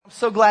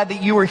So glad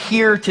that you are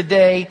here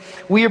today.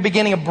 We are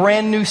beginning a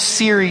brand new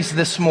series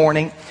this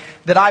morning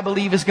that I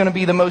believe is going to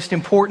be the most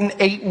important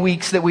 8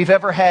 weeks that we've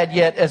ever had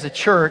yet as a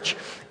church.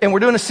 And we're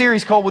doing a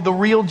series called With the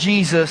Real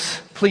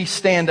Jesus, Please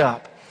Stand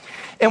Up.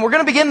 And we're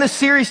going to begin this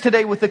series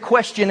today with a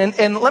question.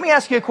 And let me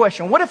ask you a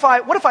question. What if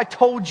I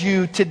told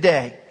you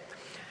today,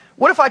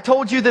 what if I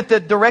told you that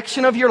the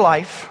direction of your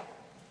life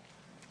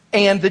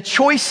and the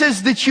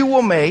choices that you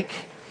will make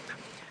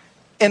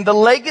and the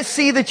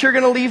legacy that you're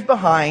going to leave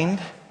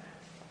behind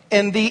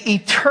and the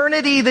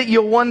eternity that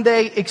you'll one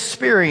day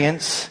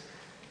experience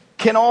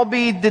can all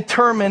be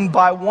determined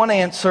by one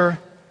answer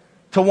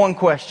to one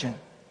question?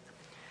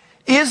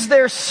 Is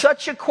there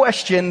such a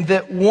question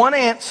that one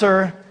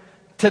answer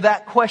to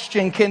that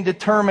question can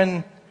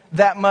determine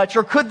that much?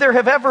 Or could there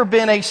have ever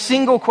been a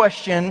single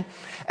question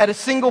at a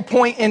single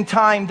point in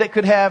time that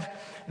could have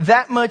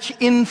that much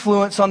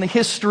influence on the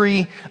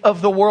history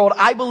of the world?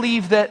 I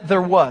believe that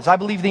there was. I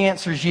believe the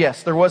answer is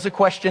yes. There was a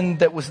question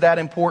that was that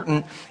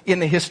important in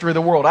the history of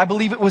the world. I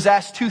believe it was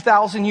asked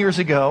 2,000 years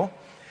ago.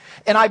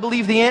 And I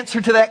believe the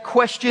answer to that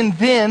question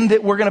then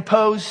that we're going to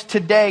pose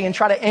today and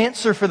try to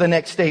answer for the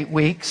next 8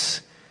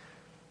 weeks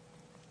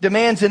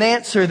demands an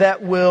answer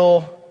that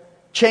will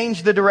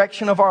change the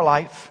direction of our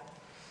life,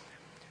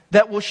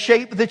 that will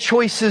shape the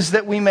choices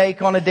that we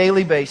make on a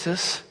daily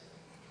basis,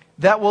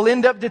 that will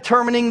end up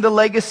determining the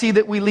legacy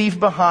that we leave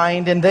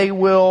behind, and they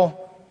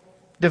will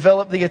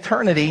develop the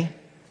eternity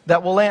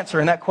that will answer.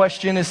 And that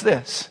question is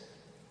this: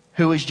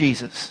 who is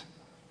Jesus?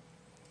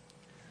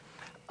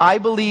 I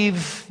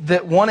believe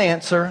that one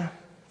answer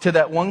to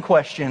that one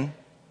question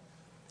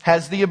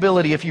has the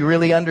ability, if you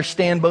really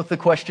understand both the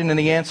question and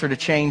the answer, to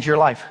change your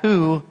life.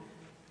 Who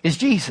is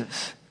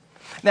Jesus?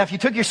 Now, if you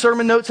took your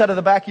sermon notes out of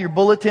the back of your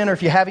bulletin, or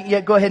if you haven't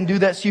yet, go ahead and do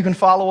that so you can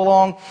follow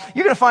along.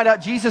 You're going to find out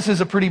Jesus is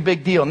a pretty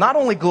big deal. Not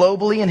only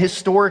globally and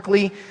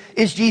historically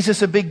is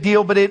Jesus a big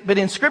deal, but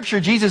in Scripture,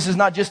 Jesus is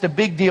not just a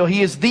big deal.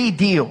 He is the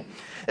deal.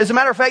 As a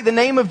matter of fact, the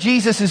name of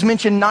Jesus is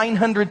mentioned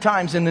 900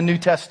 times in the New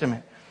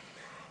Testament.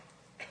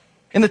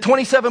 In the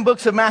 27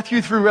 books of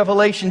Matthew through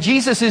Revelation,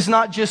 Jesus is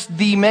not just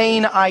the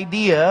main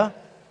idea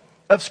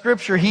of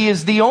Scripture. He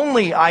is the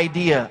only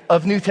idea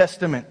of New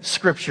Testament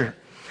Scripture.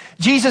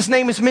 Jesus'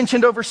 name is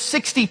mentioned over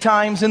 60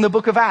 times in the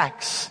book of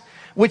Acts,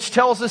 which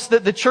tells us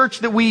that the church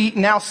that we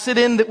now sit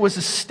in, that was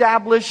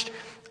established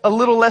a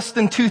little less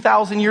than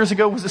 2,000 years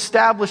ago, was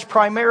established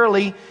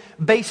primarily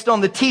based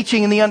on the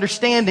teaching and the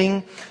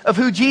understanding of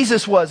who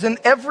Jesus was. And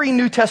every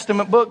New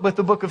Testament book, but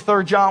the book of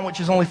 3 John,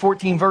 which is only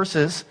 14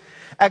 verses,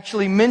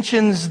 actually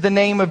mentions the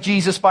name of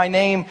Jesus by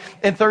name,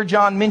 and 3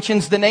 John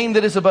mentions the name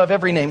that is above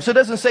every name. So it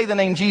doesn't say the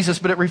name Jesus,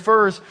 but it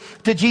refers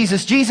to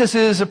Jesus. Jesus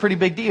is a pretty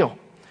big deal.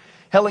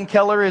 Helen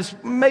Keller is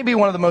maybe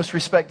one of the most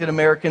respected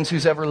Americans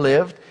who's ever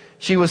lived.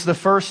 She was the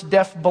first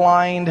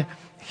deaf-blind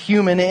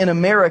human in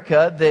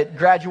America that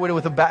graduated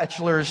with a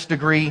bachelor's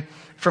degree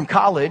from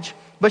college.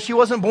 But she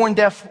wasn't born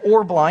deaf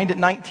or blind. At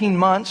 19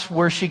 months,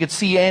 where she could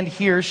see and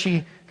hear,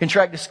 she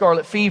contracted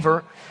scarlet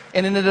fever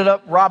and ended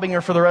up robbing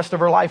her for the rest of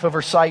her life of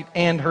her sight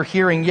and her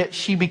hearing. Yet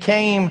she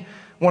became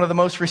one of the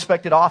most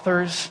respected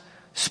authors,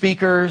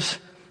 speakers,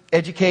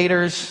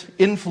 educators,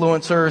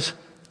 influencers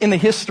in the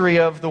history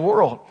of the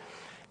world.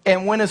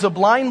 And when as a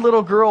blind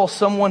little girl,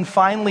 someone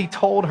finally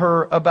told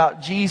her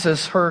about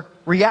Jesus, her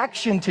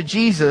reaction to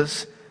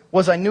Jesus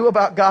was, "I knew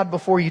about God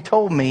before you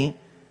told me,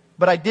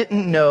 but I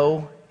didn't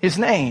know His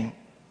name."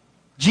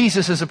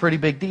 Jesus is a pretty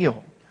big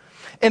deal.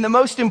 And the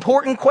most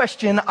important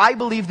question I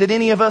believe that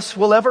any of us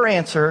will ever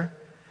answer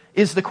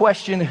is the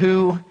question,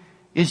 who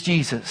is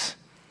Jesus?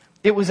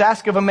 It was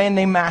asked of a man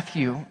named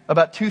Matthew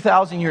about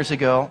 2,000 years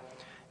ago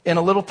in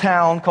a little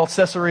town called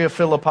Caesarea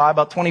Philippi,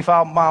 about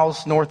 25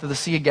 miles north of the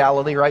Sea of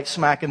Galilee, right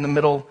smack in the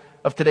middle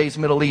of today's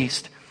Middle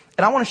East.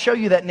 And I want to show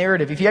you that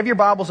narrative. If you have your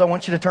Bibles, I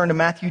want you to turn to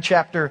Matthew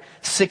chapter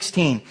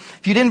 16.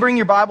 If you didn't bring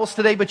your Bibles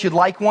today, but you'd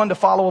like one to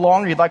follow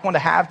along, or you'd like one to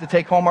have to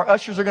take home, our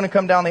ushers are going to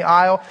come down the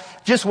aisle.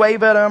 Just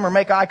wave at them or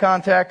make eye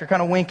contact or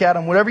kind of wink at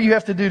them, whatever you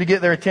have to do to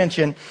get their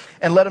attention,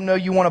 and let them know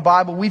you want a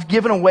Bible. We've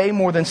given away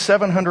more than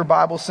 700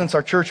 Bibles since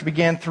our church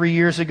began 3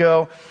 years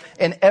ago.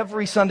 And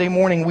every Sunday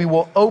morning, we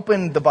will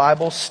open the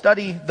Bible,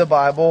 study the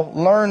Bible,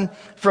 learn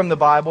from the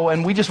Bible,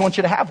 and we just want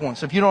you to have one.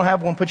 So if you don't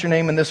have one, put your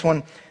name in this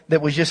one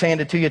that was just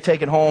handed to you,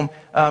 take it home,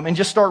 and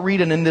just start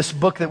reading in this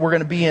book that we're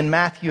going to be in,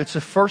 Matthew. It's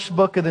the first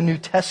book of the New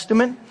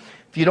Testament.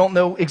 If you don't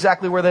know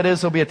exactly where that is,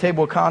 there'll be a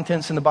table of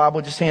contents in the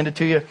Bible just handed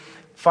to you.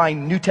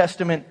 Find New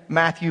Testament,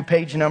 Matthew,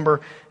 page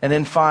number, and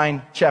then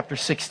find chapter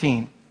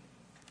 16.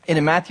 And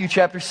in Matthew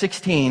chapter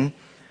 16,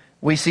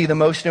 we see the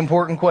most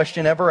important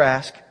question ever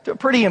asked to a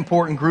pretty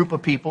important group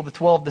of people, the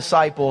 12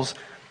 disciples.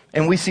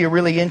 And we see a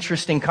really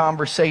interesting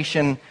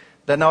conversation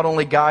that not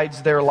only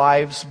guides their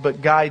lives,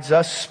 but guides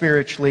us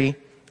spiritually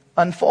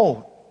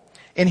unfold.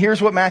 And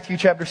here's what Matthew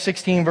chapter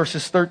 16,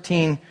 verses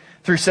 13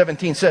 through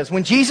 17 says.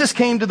 When Jesus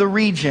came to the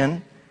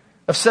region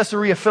of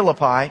Caesarea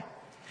Philippi,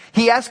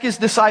 He asked His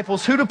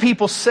disciples, "Who do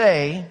people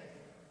say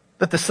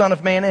that the Son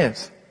of Man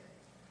is?"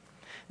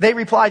 They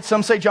replied,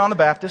 "Some say John the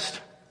Baptist,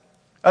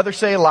 others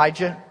say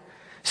Elijah,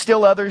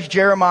 Still others,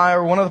 Jeremiah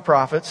or one of the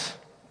prophets.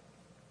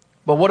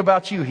 But what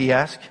about you, he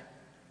asked.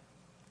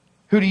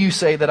 Who do you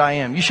say that I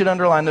am? You should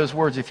underline those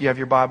words if you have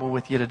your Bible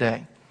with you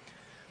today.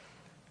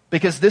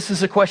 Because this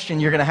is a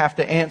question you're going to have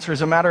to answer.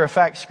 As a matter of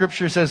fact,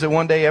 Scripture says that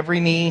one day every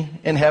knee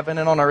in heaven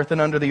and on earth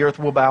and under the earth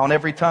will bow, and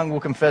every tongue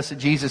will confess that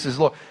Jesus is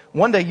Lord.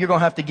 One day you're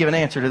going to have to give an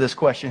answer to this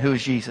question, who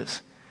is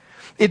Jesus?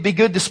 It'd be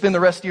good to spend the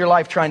rest of your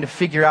life trying to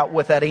figure out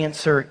what that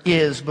answer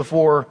is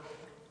before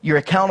you're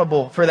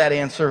accountable for that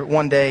answer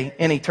one day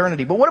in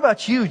eternity. But what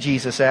about you,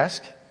 Jesus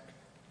asked?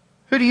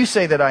 Who do you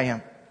say that I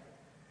am?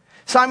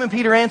 Simon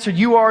Peter answered,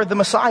 you are the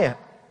Messiah,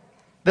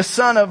 the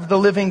Son of the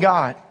living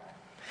God.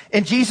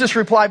 And Jesus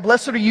replied,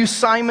 blessed are you,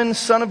 Simon,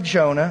 son of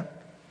Jonah,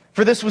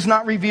 for this was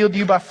not revealed to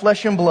you by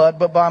flesh and blood,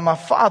 but by my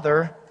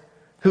Father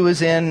who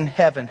is in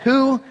heaven.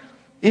 Who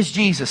is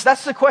Jesus?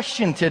 That's the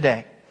question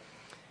today.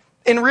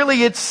 And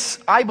really it's,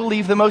 I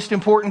believe, the most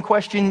important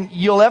question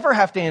you'll ever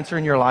have to answer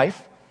in your life.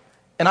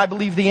 And I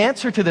believe the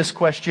answer to this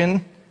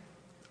question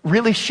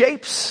really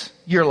shapes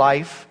your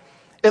life,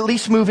 at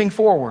least moving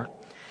forward.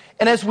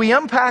 And as we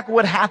unpack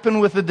what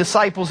happened with the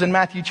disciples in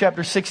Matthew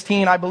chapter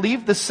 16, I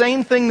believe the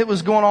same thing that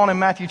was going on in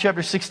Matthew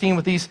chapter 16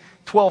 with these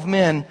 12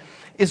 men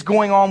is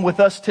going on with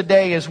us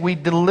today as we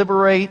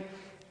deliberate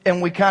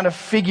and we kind of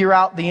figure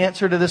out the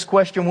answer to this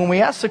question. When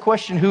we ask the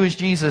question, who is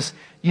Jesus?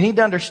 You need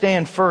to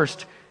understand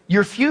first,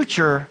 your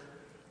future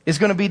is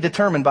going to be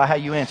determined by how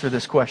you answer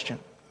this question.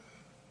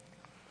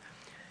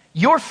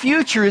 Your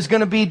future is going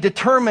to be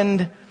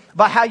determined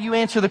by how you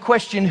answer the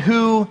question,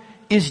 who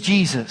is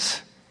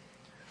Jesus?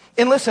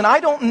 And listen,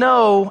 I don't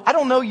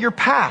know your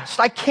past.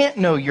 I can't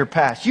know your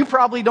past. You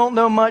probably don't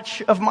know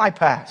much of my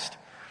past.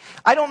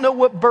 I don't know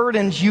what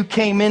burdens you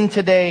came in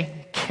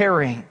today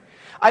carrying.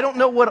 I don't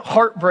know what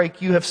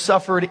heartbreak you have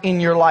suffered in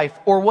your life,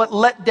 or what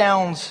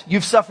letdowns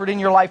you've suffered in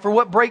your life, or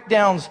what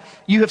breakdowns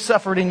you have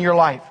suffered in your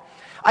life.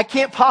 I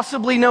can't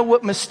possibly know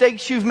what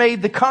mistakes you've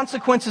made, the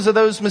consequences of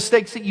those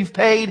mistakes that you've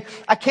paid.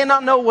 I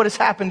cannot know what has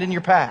happened in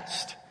your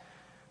past.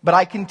 But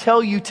I can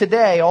tell you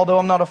today, although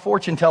I'm not a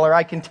fortune teller,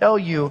 I can tell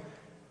you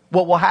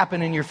what will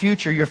happen in your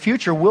future. Your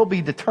future will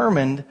be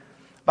determined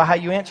by how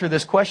you answer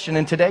this question.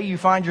 And today you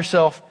find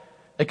yourself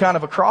at kind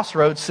of a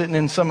crossroads sitting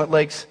in Summit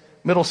Lakes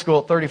Middle School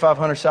at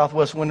 3500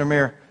 Southwest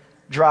Windermere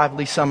Drive,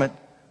 Lee Summit,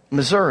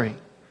 Missouri.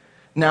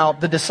 Now,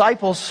 the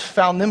disciples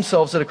found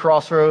themselves at a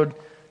crossroad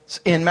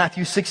in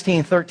Matthew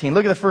 16:13.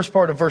 Look at the first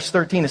part of verse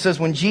 13. It says,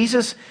 when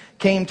Jesus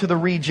came to the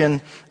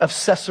region of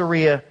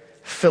Caesarea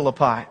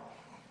Philippi.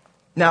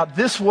 Now,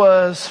 this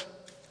was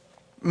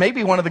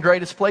maybe one of the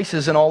greatest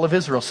places in all of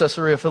Israel,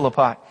 Caesarea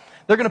Philippi.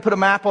 They're going to put a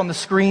map on the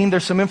screen.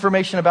 There's some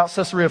information about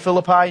Caesarea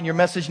Philippi in your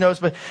message notes.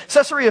 But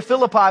Caesarea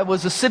Philippi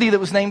was a city that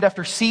was named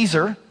after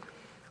Caesar,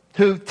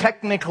 who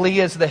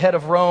technically, as the head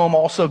of Rome,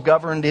 also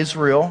governed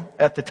Israel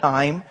at the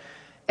time.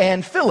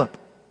 And Philip,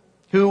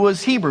 who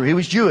was Hebrew. He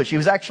was Jewish. He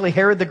was actually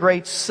Herod the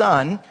Great's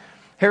son.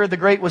 Herod the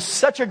Great was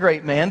such a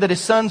great man that his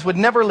sons would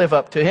never live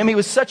up to him. He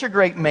was such a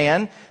great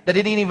man that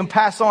he didn't even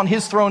pass on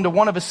his throne to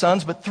one of his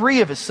sons, but 3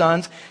 of his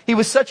sons. He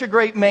was such a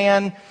great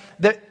man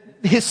that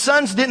his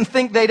sons didn't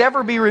think they'd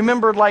ever be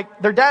remembered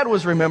like their dad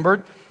was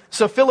remembered.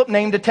 So Philip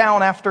named a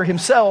town after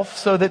himself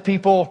so that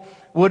people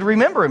would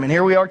remember him. And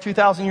here we are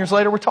 2,000 years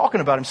later, we're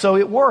talking about him. So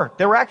it worked.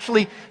 There were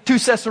actually 2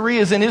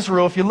 Caesareas in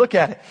Israel if you look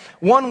at it.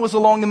 One was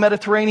along the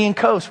Mediterranean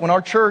coast. When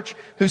our church,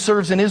 who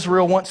serves in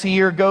Israel once a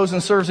year, goes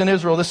and serves in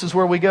Israel, this is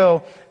where we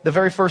go the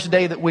very first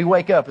day that we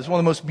wake up. It's one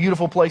of the most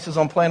beautiful places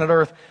on planet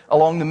Earth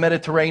along the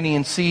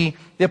Mediterranean Sea.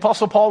 The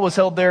Apostle Paul was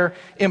held there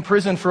in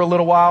prison for a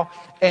little while,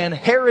 and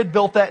Herod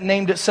built that,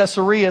 named it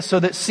Caesarea, so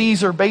that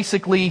Caesar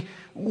basically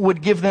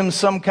would give them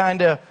some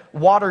kind of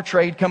water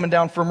trade coming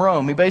down from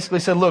Rome. He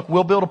basically said, look,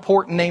 we'll build a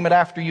port and name it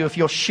after you if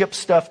you'll ship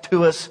stuff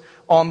to us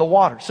on the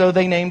water. So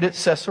they named it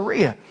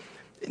Caesarea.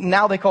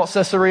 Now they call it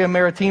Caesarea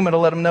Maritima to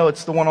let them know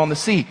it's the one on the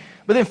sea.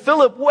 But then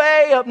Philip,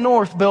 way up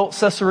north, built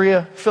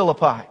Caesarea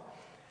Philippi.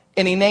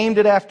 And he named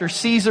it after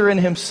Caesar and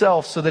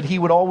himself so that he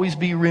would always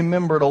be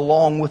remembered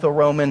along with a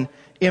Roman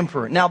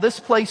emperor. Now this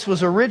place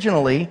was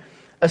originally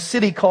a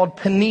city called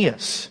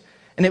Paneas.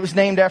 And it was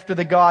named after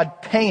the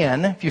god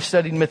Pan. If you've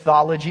studied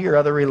mythology or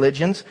other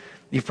religions,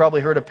 you've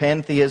probably heard of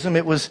pantheism.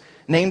 It was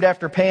named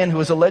after Pan, who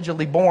was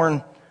allegedly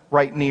born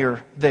right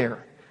near there.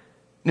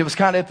 And it was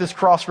kind of at this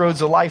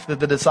crossroads of life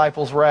that the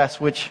disciples were asked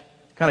which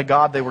kind of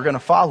god they were going to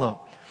follow.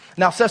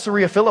 Now,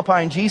 Caesarea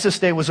Philippi in Jesus'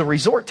 day was a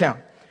resort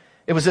town.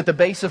 It was at the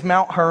base of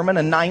Mount Hermon,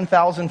 a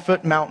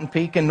 9,000-foot mountain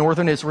peak in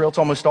northern Israel. It's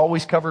almost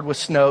always covered with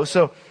snow.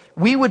 So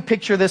we would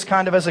picture this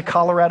kind of as a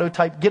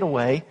Colorado-type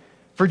getaway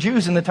for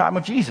Jews in the time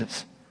of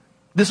Jesus.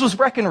 This was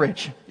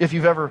Breckenridge, if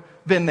you've ever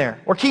been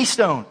there, or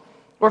Keystone,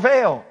 or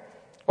Vail,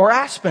 or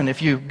Aspen,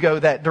 if you go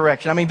that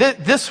direction. I mean,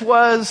 this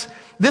was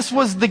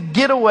the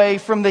getaway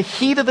from the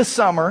heat of the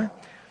summer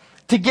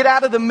to get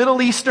out of the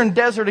Middle Eastern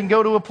desert and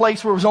go to a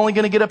place where it was only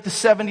going to get up to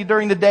 70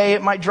 during the day.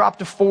 It might drop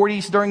to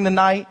 40s during the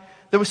night.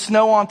 There was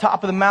snow on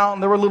top of the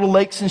mountain. There were little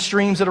lakes and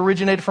streams that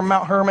originated from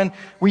Mount Hermon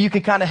where you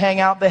could kind of hang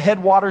out. The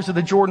headwaters of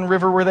the Jordan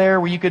River were there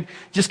where you could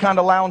just kind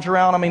of lounge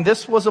around. I mean,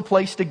 this was a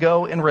place to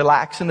go and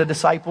relax, and the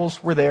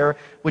disciples were there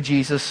with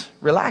Jesus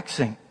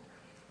relaxing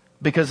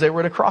because they were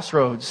at a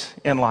crossroads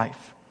in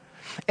life.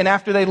 And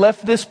after they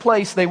left this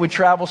place, they would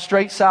travel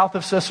straight south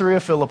of Caesarea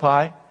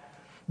Philippi.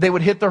 They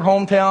would hit their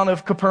hometown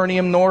of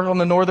Capernaum north on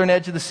the northern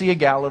edge of the Sea of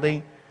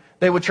Galilee.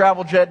 They would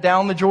travel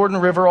down the Jordan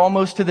River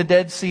almost to the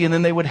Dead Sea, and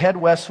then they would head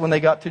west when they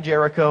got to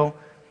Jericho.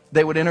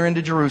 They would enter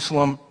into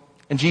Jerusalem,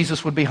 and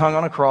Jesus would be hung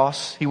on a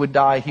cross. He would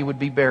die, he would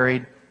be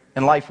buried,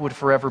 and life would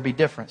forever be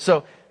different.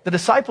 So the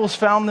disciples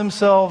found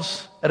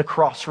themselves at a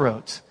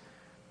crossroads.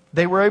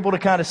 They were able to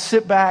kind of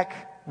sit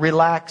back,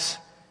 relax,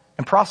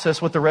 and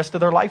process what the rest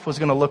of their life was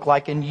going to look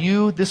like. And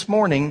you, this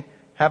morning,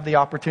 have the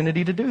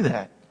opportunity to do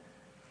that.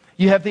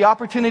 You have the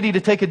opportunity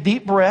to take a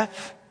deep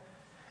breath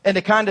and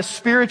to kind of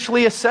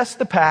spiritually assess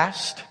the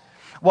past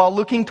while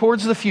looking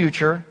towards the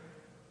future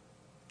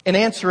and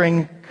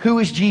answering, who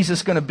is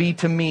Jesus going to be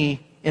to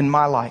me in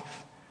my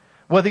life?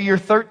 Whether you're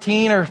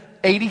 13 or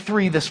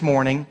 83 this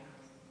morning,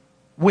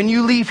 when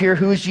you leave here,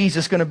 who is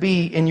Jesus going to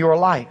be in your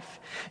life?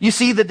 You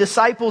see, the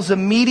disciples'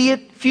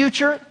 immediate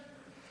future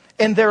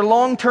and their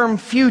long-term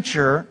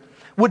future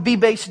would be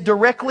based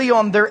directly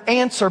on their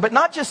answer, but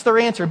not just their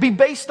answer, be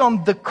based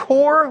on the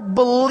core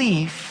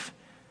belief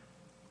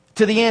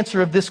to the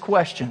answer of this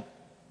question: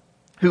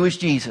 who is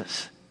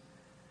Jesus?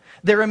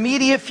 Their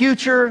immediate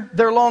future,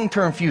 their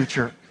long-term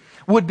future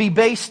would be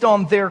based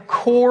on their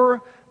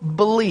core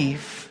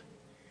belief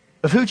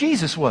of who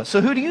Jesus was. So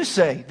who do you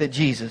say that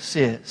Jesus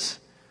is?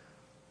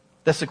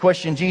 That's the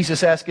question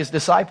Jesus asked his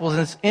disciples.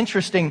 And it's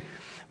interesting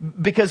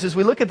because as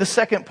we look at the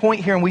second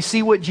point here and we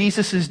see what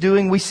Jesus is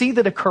doing, we see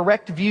that a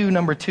correct view,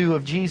 number 2,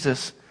 of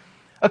Jesus,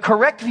 a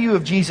correct view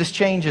of Jesus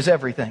changes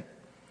everything.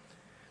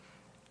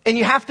 And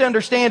you have to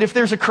understand, if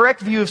there's a correct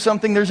view of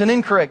something, there's an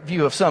incorrect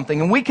view of something.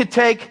 And we could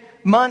take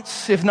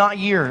months, if not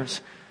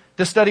years,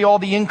 to study all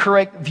the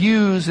incorrect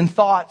views and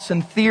thoughts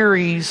and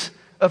theories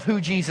of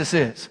who Jesus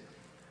is.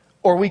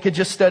 Or we could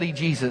just study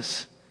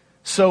Jesus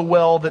so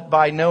well that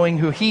by knowing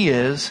who he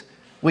is,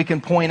 we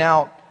can point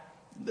out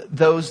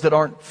those that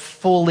aren't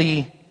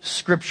fully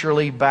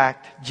scripturally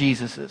backed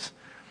Jesuses.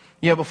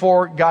 You know,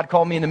 before God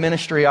called me into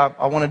ministry,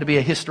 I wanted to be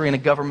a history and a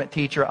government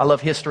teacher. I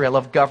love history. I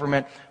love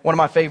government. One of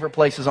my favorite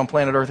places on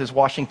planet Earth is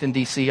Washington,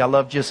 D.C. I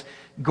love just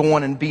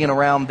going and being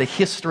around the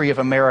history of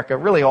America,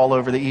 really all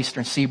over the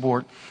eastern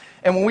seaboard.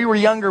 And when we were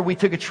younger, we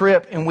took a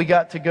trip and we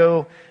got to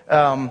go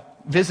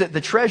visit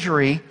the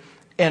Treasury.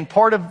 And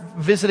part of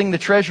visiting the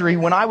Treasury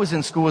when I was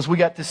in school is we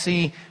got to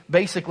see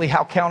basically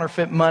how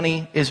counterfeit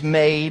money is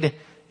made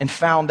and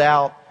found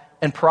out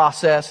and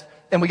processed.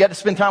 And we got to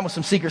spend time with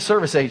some Secret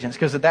Service agents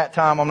because at that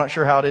time, I'm not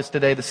sure how it is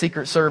today, the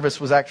Secret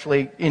Service was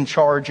actually in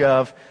charge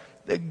of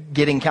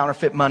getting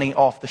counterfeit money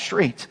off the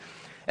streets.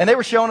 And they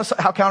were showing us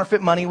how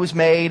counterfeit money was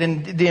made,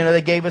 and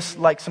they gave us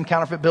like some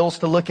counterfeit bills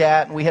to look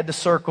at, and we had to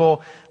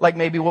circle like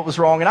maybe what was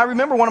wrong. And I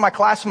remember one of my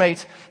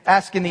classmates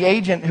asking the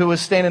agent who was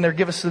standing there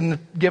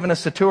giving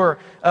us a tour,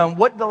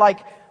 what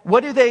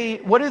do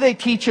they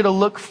teach you to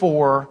look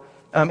for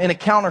in a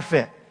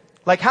counterfeit?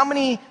 Like how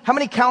many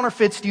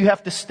counterfeits do you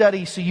have to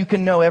study so you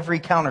can know every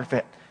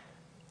counterfeit?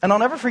 And I'll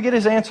never forget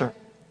his answer.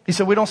 He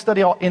said, we don't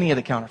study any of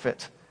the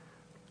counterfeits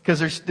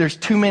because there's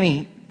too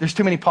many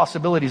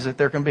possibilities that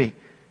there can be.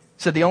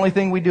 He said, the only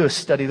thing we do is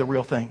study the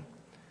real thing.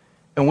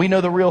 And we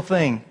know the real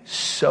thing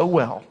so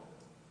well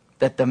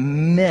that the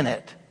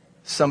minute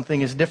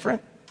something is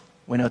different,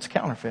 we know it's a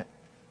counterfeit.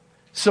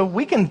 So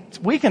we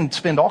can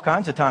spend all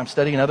kinds of time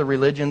studying other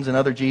religions and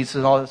other Jesus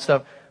and all that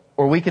stuff.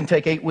 Or we can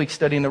take 8 weeks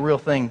studying the real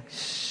thing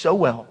so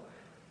well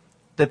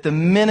that the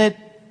minute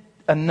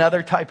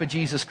another type of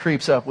Jesus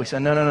creeps up, we say,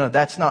 no,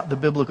 that's not the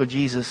biblical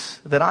Jesus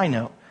that I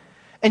know.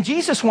 And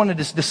Jesus wanted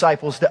his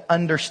disciples to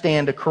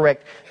understand a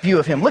correct view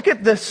of him. Look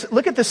at this.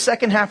 Look at the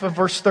second half of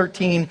verse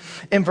 13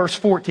 and verse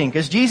 14.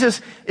 Because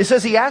Jesus, it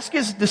says he asked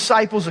his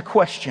disciples a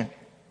question.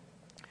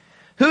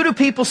 Who do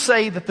people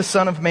say that the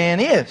Son of Man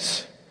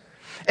is?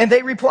 And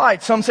they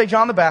replied, some say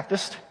John the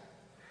Baptist,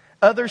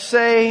 others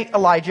say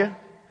Elijah,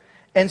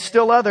 and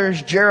still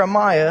others,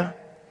 Jeremiah,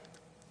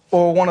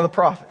 or one of the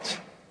prophets.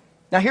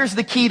 Now here's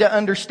the key to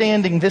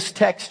understanding this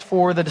text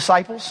for the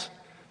disciples,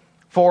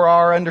 for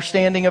our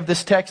understanding of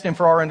this text, and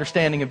for our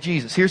understanding of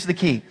Jesus. Here's the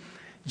key.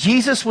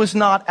 Jesus was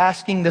not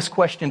asking this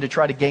question to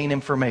try to gain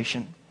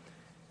information.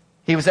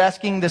 He was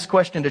asking this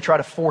question to try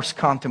to force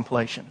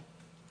contemplation.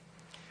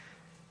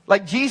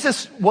 Like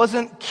Jesus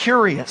wasn't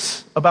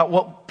curious about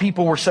what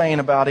people were saying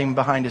about him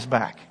behind his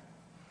back.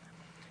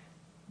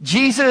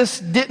 Jesus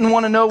didn't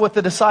want to know what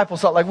the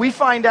disciples thought. Like we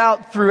find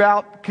out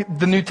throughout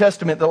the New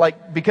Testament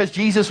that because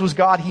Jesus was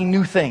God, he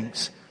knew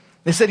things.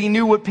 They said he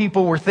knew what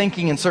people were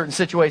thinking in certain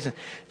situations.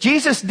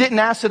 Jesus didn't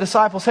ask the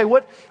disciples, hey,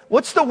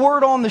 what's the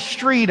word on the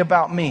street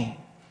about me?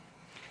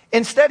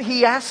 Instead,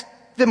 he asked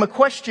them a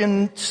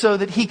question so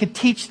that he could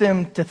teach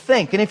them to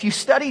think. And if you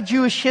study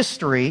Jewish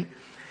history,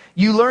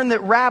 you learn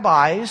that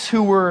rabbis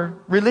who were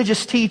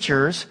religious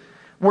teachers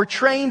We're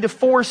trained to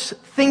force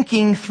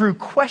thinking through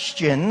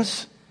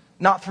questions,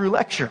 not through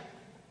lecture.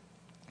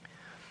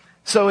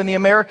 So in the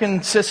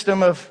American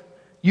system of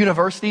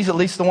universities, at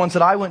least the ones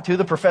that I went to,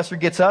 the professor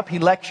gets up, he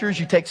lectures,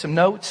 you take some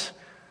notes,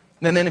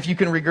 and then if you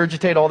can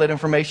regurgitate all that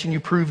information, you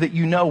prove that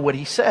you know what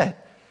he said.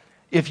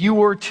 If you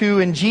were to,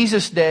 in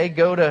Jesus' day,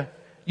 go to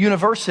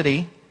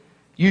university,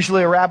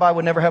 usually a rabbi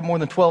would never have more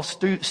than 12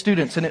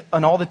 students,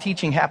 and all the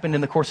teaching happened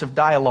in the course of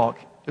dialogue.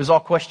 It was all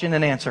question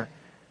and answer.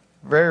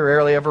 Very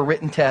rarely ever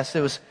written tests.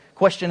 It was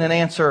question and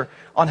answer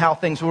on how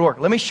things would work.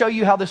 Let me show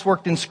you how this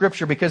worked in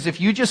Scripture, because if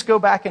you just go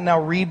back and now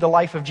read the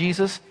life of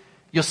Jesus,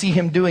 you'll see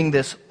him doing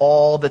this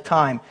all the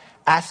time,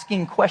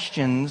 asking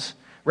questions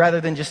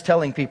rather than just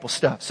telling people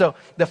stuff. So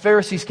the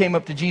Pharisees came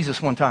up to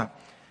Jesus one time,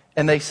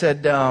 and they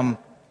said,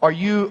 are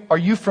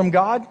you from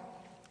God,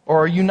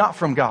 or are you not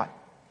from God?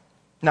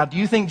 Now, do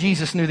you think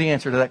Jesus knew the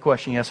answer to that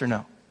question, yes or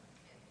no?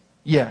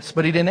 Yes,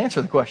 but he didn't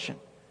answer the question.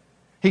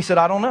 He said,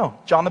 I don't know.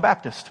 John the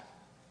Baptist,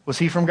 was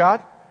he from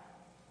God,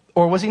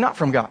 or was he not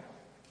from God?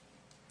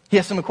 He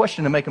asked them a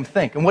question to make them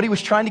think. And what he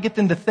was trying to get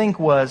them to think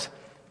was,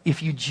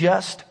 if you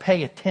just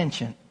pay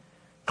attention,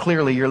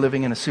 clearly you're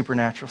living in a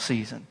supernatural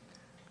season.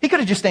 He could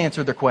have just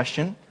answered their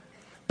question,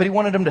 but he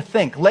wanted them to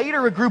think.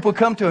 Later, a group would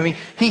come to him.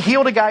 He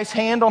healed a guy's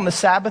hand on the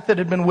Sabbath that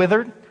had been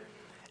withered.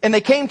 And they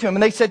came to him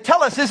and they said,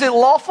 tell us, is it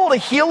lawful to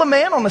heal a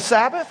man on the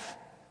Sabbath?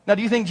 Now,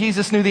 do you think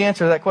Jesus knew the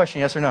answer to that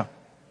question, yes or no?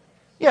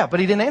 Yeah, but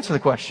he didn't answer the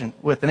question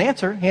with an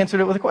answer. He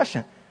answered it with a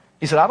question.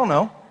 He said, I don't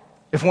know.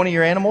 If one of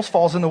your animals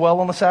falls in the well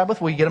on the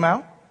Sabbath, will you get him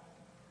out?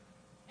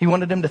 He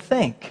wanted them to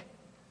think.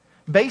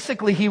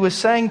 Basically, he was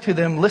saying to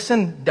them,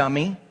 listen,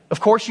 dummy, of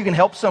course you can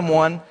help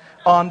someone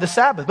on the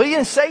Sabbath. But he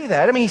didn't say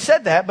that. I mean, he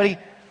said that, but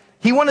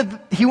he wanted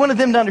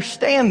them to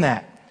understand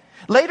that.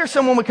 Later,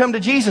 someone would come to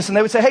Jesus and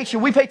they would say, hey,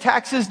 should we pay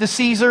taxes to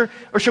Caesar,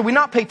 or should we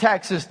not pay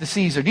taxes to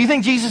Caesar? Do you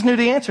think Jesus knew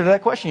the answer to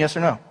that question, yes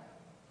or no?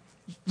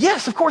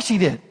 Yes, of course he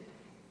did.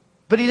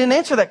 But he didn't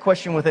answer that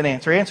question with an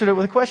answer. He answered it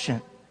with a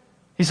question.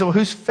 He said, well,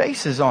 whose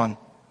face is on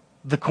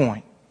the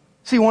coin?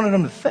 So he wanted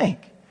them to think.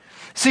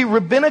 See,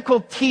 rabbinical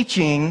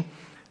teaching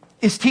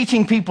is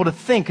teaching people to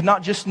think,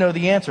 not just know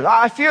the answer.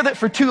 I fear that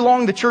for too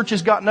long the church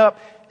has gotten up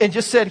and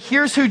just said,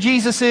 here's who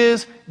Jesus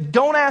is.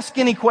 Don't ask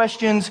any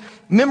questions.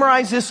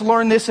 Memorize this,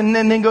 learn this, and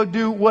then go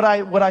do what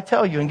I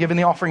tell you and give in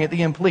the offering at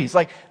the end, please.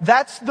 Like,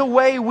 that's the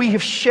way we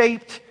have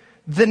shaped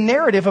the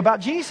narrative about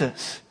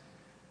Jesus.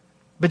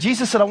 But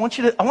Jesus said, I want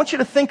you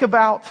to think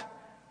about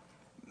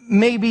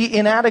maybe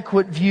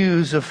inadequate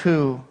views of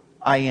who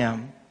I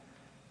am.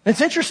 And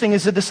it's interesting,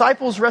 as the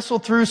disciples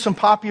wrestled through some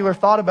popular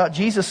thought about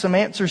Jesus, some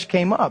answers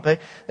came up. They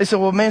said,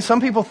 well, man,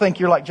 some people think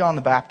you're like John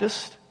the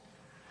Baptist.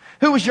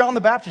 Who was John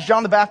the Baptist?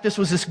 John the Baptist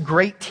was this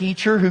great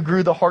teacher who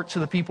grew the hearts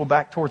of the people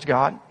back towards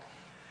God.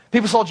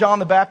 People saw John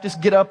the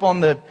Baptist get up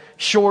on the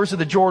shores of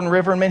the Jordan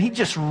River, and man, he'd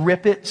just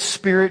rip it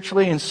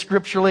spiritually and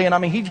scripturally. And I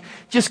mean, he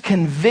just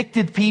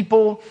convicted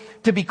people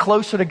to be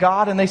closer to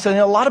God. And they said,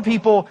 a lot of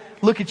people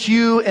look at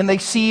you and they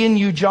see in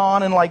you,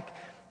 John, and like,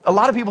 a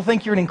lot of people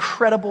think you're an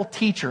incredible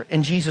teacher,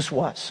 and Jesus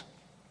was.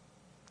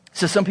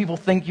 So some people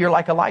think you're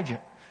like Elijah.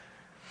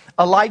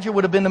 Elijah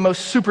would have been the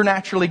most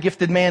supernaturally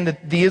gifted man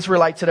that the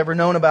Israelites had ever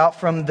known about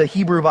from the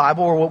Hebrew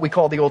Bible, or what we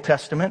call the Old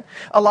Testament.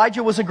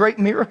 Elijah was a great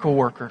miracle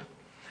worker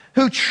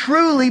who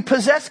truly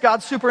possessed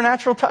God's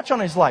supernatural touch on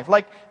his life.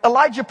 Like,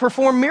 Elijah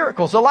performed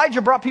miracles.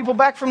 Elijah brought people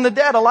back from the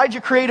dead. Elijah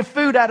created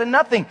food out of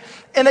nothing.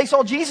 And they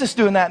saw Jesus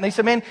doing that. And they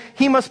said, man,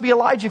 he must be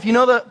Elijah. If you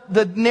know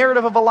the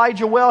narrative of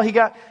Elijah well, he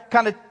got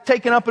kind of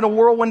taken up in a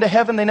whirlwind to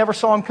heaven. They never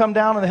saw him come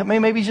down. And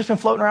maybe he's just been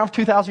floating around for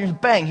 2,000 years.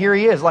 Bang, here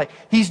he is. Like,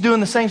 he's doing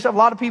the same stuff. A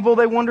lot of people,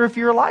 they wonder if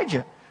you're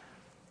Elijah.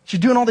 You're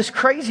doing all this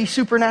crazy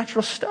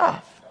supernatural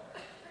stuff.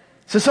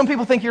 So some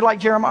people think you're like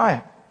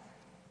Jeremiah.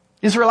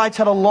 Israelites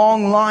had a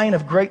long line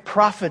of great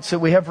prophets that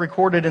we have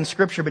recorded in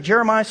Scripture, but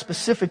Jeremiah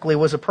specifically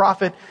was a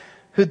prophet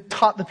who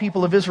taught the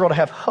people of Israel to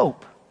have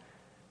hope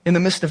in the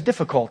midst of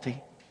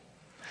difficulty.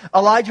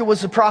 Elijah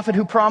was a prophet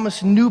who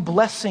promised new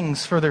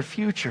blessings for their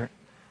future.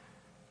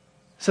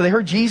 So they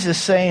heard Jesus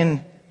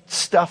saying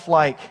stuff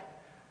like,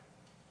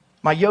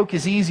 my yoke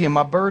is easy and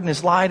my burden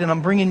is light, and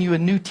I'm bringing you a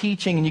new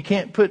teaching, and you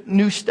can't put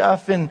new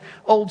stuff in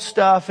old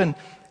stuff. And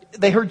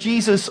they heard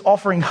Jesus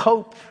offering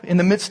hope in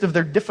the midst of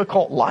their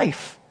difficult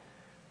life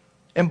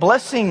and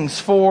blessings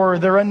for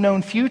their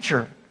unknown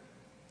future.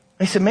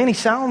 They said, man, he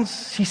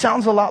sounds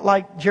a lot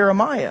like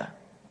Jeremiah.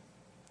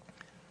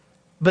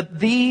 But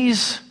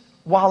these,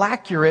 while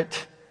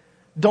accurate,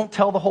 don't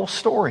tell the whole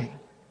story.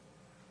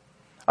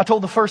 I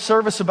told the first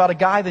service about a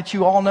guy that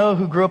you all know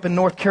who grew up in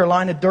North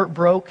Carolina, dirt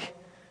broke.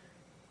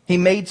 He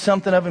made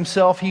something of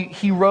himself.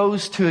 He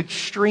rose to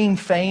extreme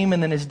fame,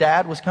 and then his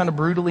dad was kind of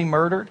brutally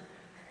murdered.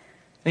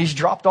 And he's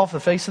dropped off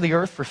the face of the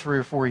earth for 3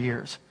 or 4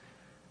 years.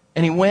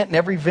 And he went, and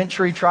every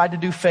venture he tried to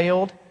do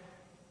failed.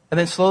 And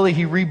then slowly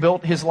he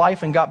rebuilt his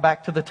life and got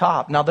back to the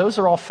top. Now, those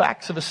are all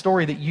facts of a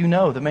story that you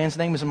know. The man's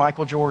name is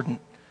Michael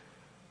Jordan.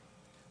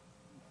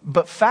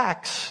 But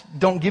facts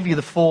don't give you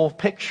the full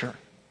picture.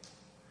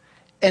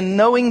 And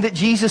knowing that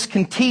Jesus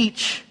can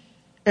teach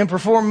and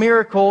perform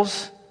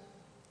miracles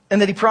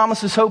and that He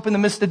promises hope in the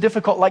midst of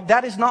difficult. Like,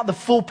 that is not the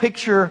full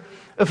picture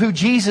of who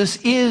Jesus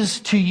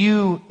is to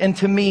you and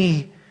to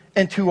me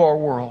and to our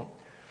world.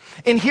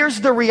 And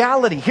here's the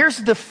reality. Here's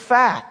the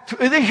fact.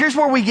 Here's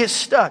where we get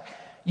stuck.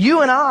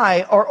 You and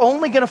I are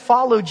only going to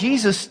follow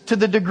Jesus to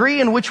the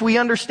degree in which we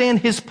understand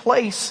His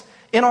place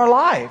in our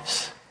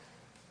lives.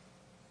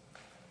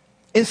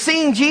 And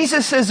seeing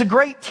Jesus as a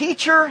great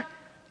teacher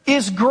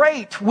is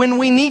great when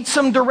we need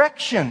some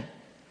direction.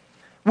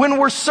 When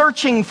we're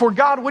searching for,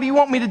 God, what do you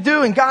want me to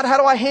do? And God, how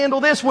do I handle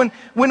this? When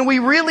we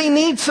really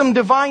need some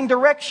divine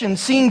direction,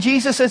 seeing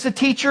Jesus as a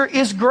teacher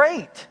is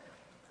great.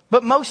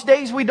 But most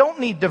days we don't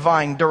need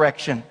divine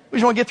direction. We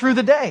just want to get through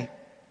the day.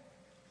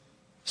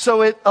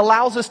 So it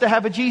allows us to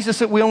have a Jesus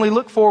that we only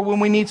look for when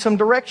we need some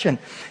direction.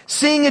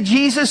 Seeing a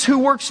Jesus who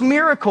works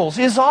miracles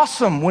is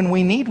awesome when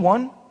we need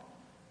one.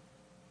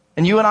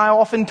 And you and I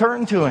often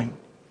turn to Him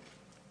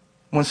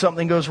when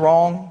something goes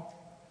wrong,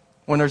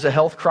 when there's a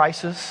health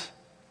crisis,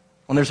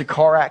 when there's a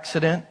car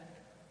accident,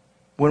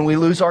 when we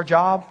lose our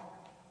job.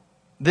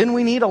 Then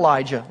we need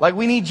Elijah. Like,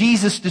 we need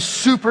Jesus to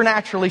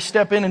supernaturally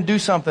step in and do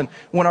something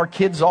when our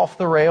kid's off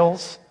the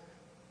rails,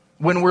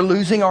 when we're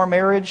losing our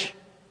marriage.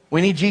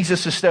 We need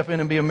Jesus to step in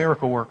and be a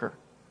miracle worker.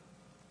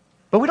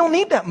 But we don't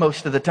need that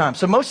most of the time.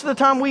 So most of the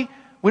time we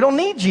don't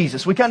need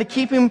Jesus. We kind of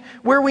keep Him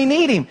where we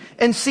need Him.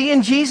 And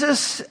seeing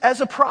Jesus as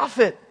a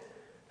prophet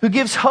who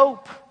gives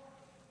hope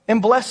and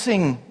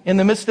blessing in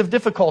the midst of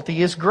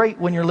difficulty is great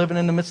when you're living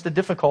in the midst of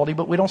difficulty,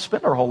 but we don't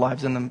spend our whole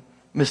lives in the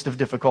midst of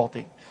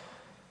difficulty.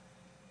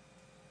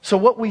 So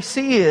what we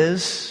see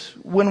is,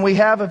 when we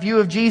have a view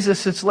of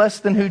Jesus that's less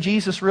than who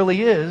Jesus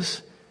really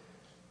is,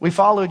 we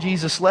follow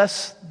Jesus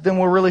less than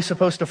we're really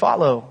supposed to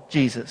follow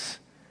Jesus.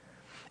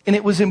 And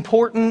it was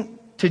important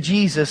to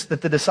Jesus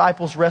that the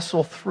disciples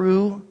wrestle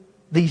through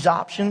these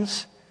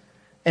options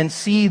and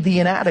see the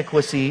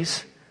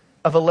inadequacies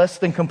of a less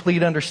than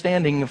complete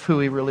understanding of who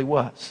He really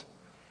was.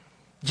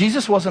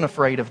 Jesus wasn't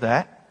afraid of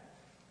that.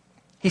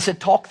 He said,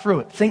 talk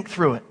through it, think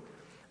through it.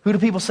 Who do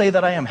people say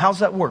that I am? How's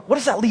that work? What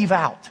does that leave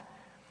out?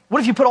 What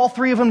if you put all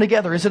three of them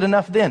together? Is it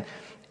enough then?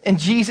 And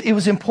Jesus, it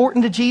was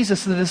important to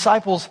Jesus, the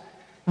disciples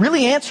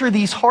really answer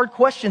these hard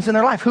questions in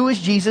their life. Who is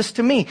Jesus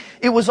to me?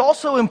 It was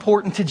also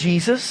important to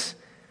Jesus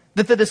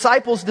that the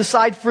disciples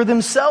decide for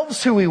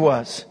themselves who He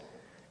was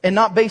and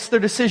not base their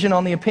decision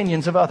on the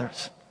opinions of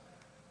others.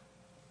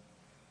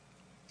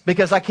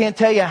 Because I can't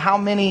tell you how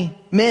many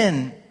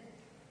men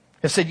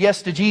have said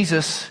yes to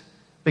Jesus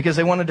because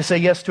they wanted to say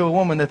yes to a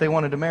woman that they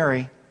wanted to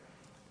marry.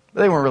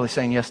 But they weren't really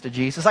saying yes to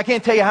Jesus. I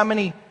can't tell you how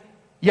many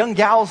young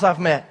gals I've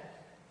met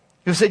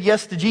who said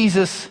yes to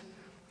Jesus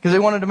because they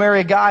wanted to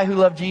marry a guy who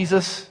loved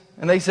Jesus.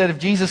 And they said, if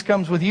Jesus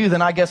comes with you,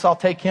 then I guess I'll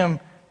take him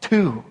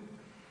too.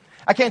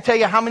 I can't tell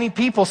you how many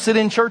people sit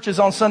in churches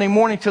on Sunday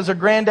morning because their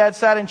granddad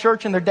sat in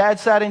church and their dad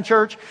sat in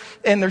church,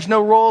 and there's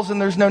no Royals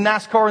and there's no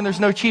NASCAR and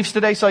there's no Chiefs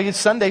today, so it's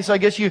Sunday, so I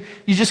guess you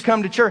just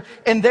come to church.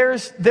 And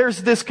there's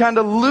this kind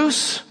of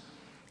loose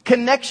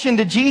connection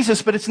to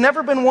Jesus, but it's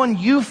never been one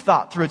you've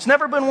thought through. It's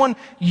never been one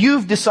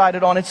you've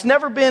decided on. It's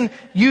never been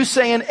you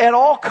saying, at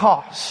all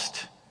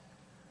cost,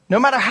 no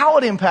matter how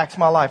it impacts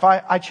my life,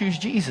 I choose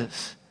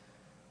Jesus.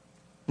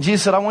 And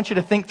Jesus said, I want you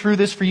to think through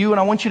this for you,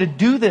 and I want you to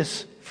do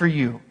this for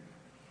you.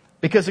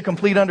 Because a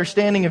complete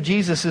understanding of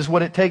Jesus is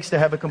what it takes to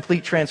have a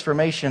complete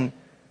transformation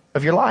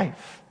of your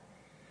life.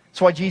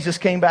 That's why Jesus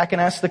came back and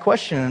asked the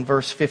question in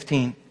verse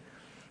 15.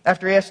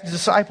 After He asked His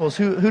disciples,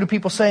 who do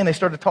people say? And they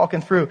started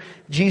talking through.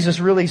 Jesus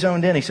really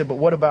zoned in. He said, but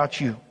what about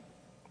you?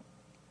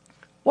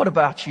 What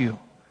about you?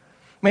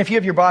 I mean, if you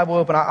have your Bible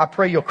open, I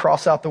pray you'll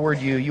cross out the word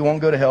you. You won't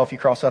go to hell if you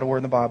cross out a word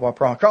in the Bible, I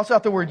promise. Cross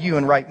out the word you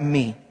and write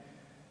me.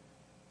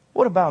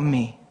 What about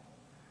me?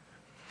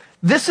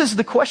 This is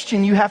the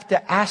question you have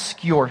to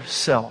ask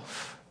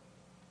yourself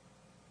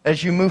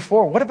as you move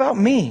forward. What about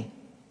me?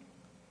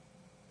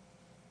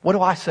 What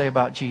do I say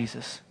about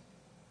Jesus?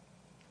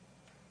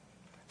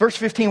 Verse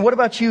 15, what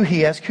about you,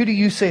 he asked. Who do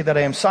you say that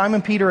I am?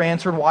 Simon Peter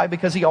answered. Why?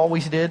 Because he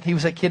always did. He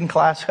was that kid in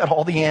class who had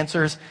all the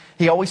answers.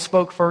 He always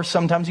spoke first.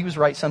 Sometimes he was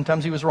right,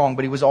 sometimes he was wrong,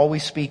 but he was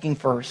always speaking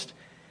first.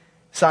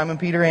 Simon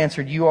Peter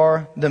answered, you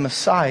are the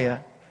Messiah,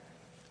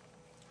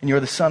 and you're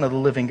the Son of the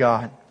living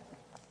God.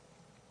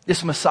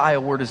 This Messiah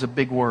word is a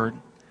big word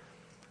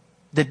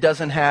that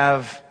doesn't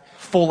have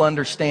full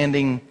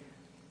understanding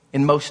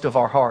in most of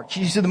our hearts.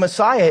 You see, the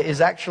Messiah is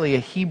actually a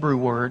Hebrew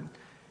word.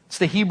 It's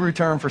the Hebrew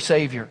term for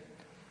Savior.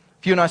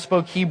 If you and I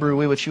spoke Hebrew,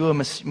 we would Yeshua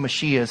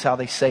Mashiach is how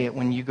they say it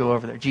when you go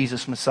over there.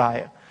 Jesus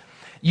Messiah.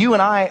 You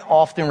and I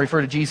often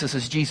refer to Jesus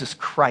as Jesus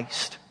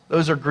Christ.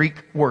 Those are Greek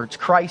words.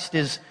 Christ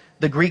is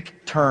the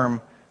Greek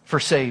term for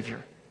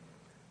Savior.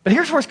 But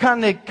here's where it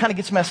kind of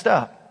gets messed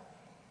up.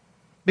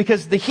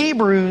 Because the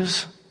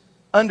Hebrews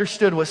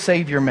understood what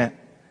Savior meant.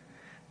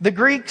 The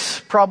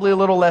Greeks, probably a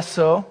little less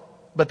so,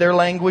 but their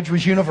language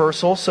was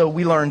universal, so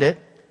we learned it.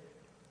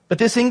 But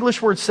this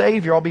English word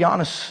Savior, I'll be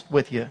honest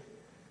with you,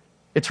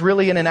 it's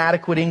really an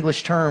inadequate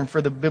English term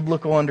for the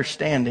biblical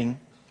understanding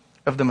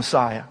of the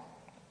Messiah.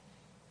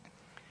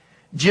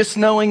 Just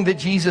knowing that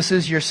Jesus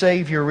is your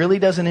Savior really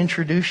doesn't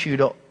introduce you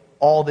to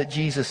all that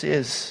Jesus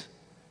is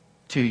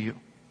to you.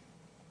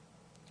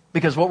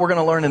 Because what we're going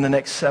to learn in the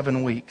next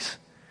 7 weeks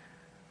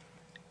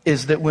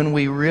is that when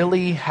we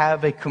really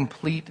have a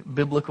complete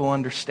biblical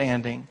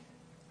understanding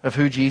of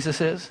who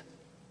Jesus is,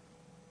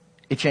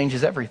 it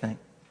changes everything.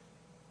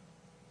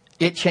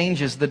 It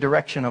changes the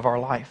direction of our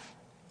life.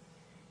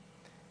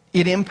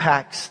 It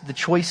impacts the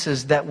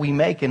choices that we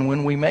make and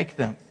when we make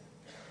them.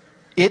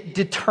 It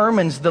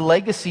determines the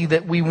legacy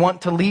that we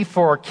want to leave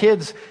for our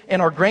kids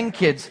and our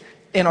grandkids,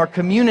 in our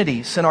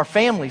communities, in our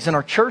families, in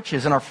our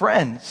churches, and our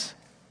friends.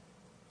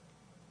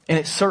 And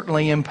it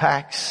certainly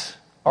impacts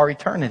our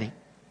eternity.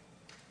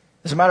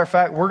 As a matter of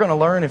fact, we're going to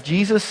learn if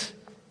Jesus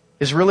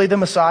is really the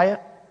Messiah,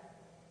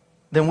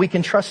 then we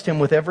can trust Him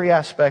with every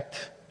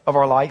aspect of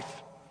our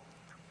life,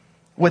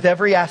 with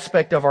every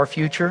aspect of our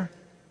future,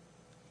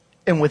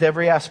 and with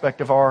every aspect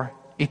of our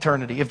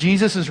eternity. If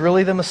Jesus is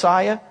really the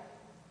Messiah,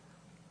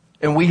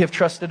 and we have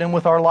trusted Him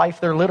with our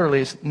life, there literally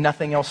is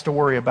nothing else to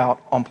worry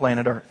about on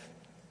planet Earth.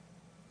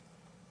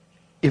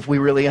 If we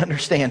really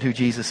understand who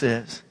Jesus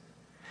is.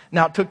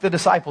 Now, it took the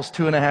disciples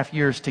 2.5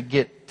 years to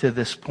get to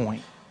this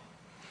point.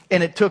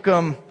 And it took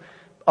them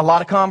a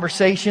lot of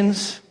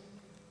conversations,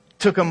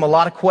 took them a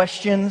lot of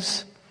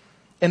questions,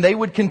 and they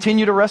would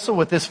continue to wrestle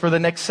with this for the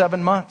next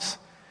 7 months.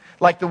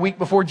 Like the week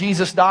before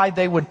Jesus died,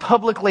 they would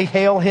publicly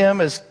hail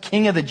Him as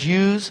King of the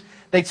Jews.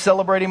 They'd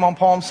celebrate Him on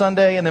Palm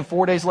Sunday, and then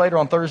 4 days later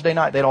on Thursday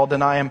night, they'd all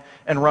deny Him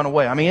and run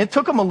away. I mean, it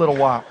took them a little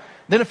while.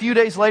 Then a few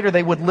days later,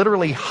 they would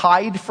literally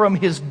hide from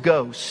His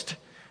ghost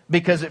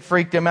because it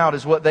freaked Him out,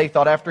 is what they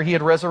thought. After He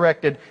had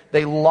resurrected,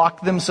 they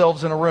locked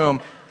themselves in a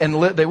room, and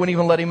they wouldn't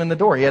even let Him in the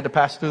door. He had to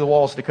pass through the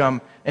walls to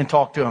come and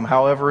talk to Him,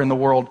 however in the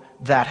world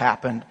that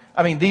happened.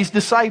 I mean, these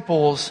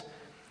disciples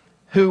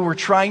who were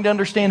trying to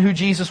understand who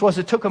Jesus was,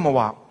 it took them a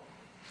while.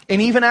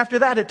 And even after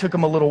that, it took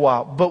them a little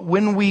while. But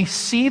when we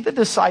see the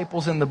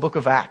disciples in the book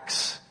of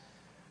Acts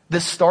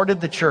that started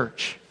the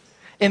church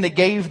and that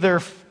gave their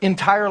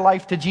entire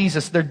life to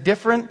Jesus, they're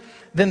different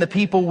than the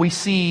people we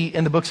see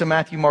in the books of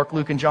Matthew, Mark,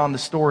 Luke, and John, the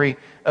story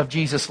of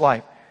Jesus'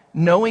 life.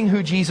 Knowing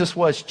who Jesus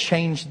was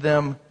changed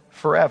them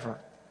forever.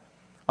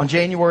 On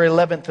January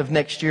 11th of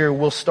next year,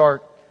 we'll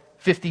start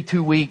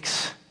 52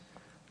 weeks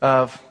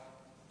of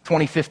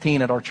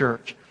 2015 at our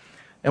church.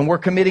 And we're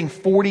committing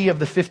 40 of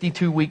the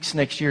 52 weeks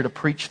next year to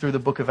preach through the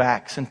book of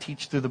Acts and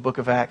teach through the book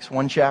of Acts,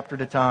 one chapter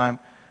at a time,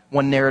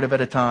 one narrative at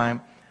a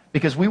time,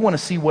 because we want to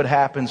see what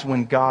happens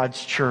when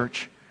God's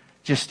church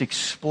just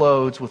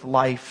explodes with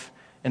life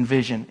and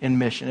vision and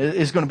mission.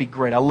 It's going to be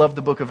great. I love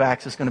the book of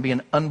Acts. It's going to be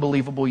an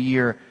unbelievable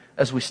year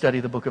as we study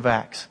the book of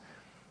Acts.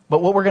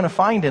 But what we're going to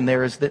find in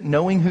there is that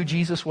knowing who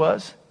Jesus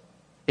was,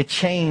 it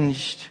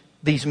changed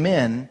these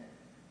men,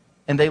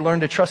 and they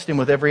learned to trust Him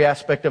with every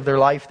aspect of their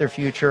life, their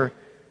future,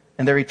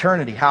 and their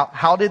eternity.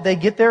 How did they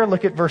get there?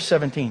 Look at verse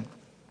 17.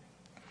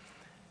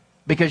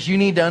 Because you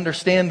need to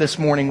understand this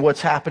morning what's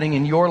happening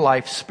in your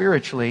life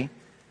spiritually.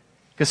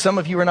 Because some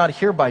of you are not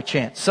here by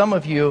chance. Some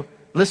of you,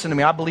 listen to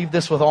me, I believe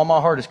this with all my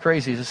heart, as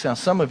crazy as it sounds.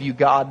 Some of you,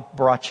 God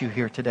brought you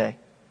here today.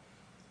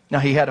 Now,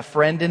 He had a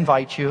friend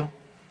invite you,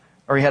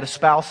 or He had a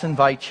spouse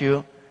invite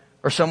you,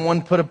 or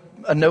someone put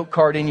a note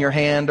card in your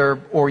hand,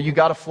 or you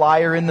got a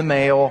flyer in the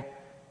mail.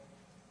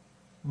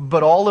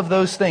 But all of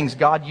those things,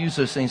 God used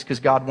those things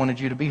because God wanted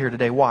you to be here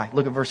today. Why?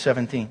 Look at verse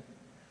 17.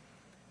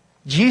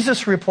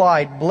 Jesus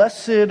replied,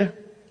 "Blessed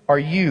are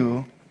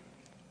you,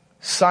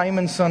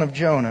 Simon, son of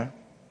Jonah,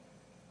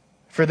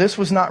 for this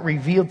was not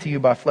revealed to you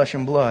by flesh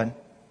and blood,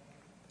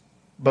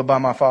 but by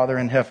my Father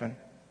in heaven."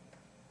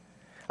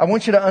 I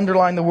want you to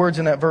underline the words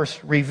in that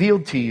verse,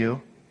 revealed to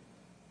you,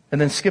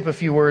 and then skip a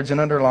few words and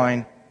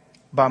underline,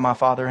 by my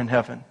Father in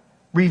heaven.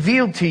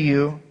 Revealed to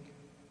you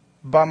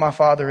by my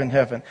Father in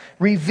heaven.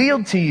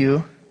 Revealed to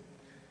you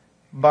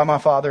by my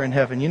Father in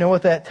heaven. You know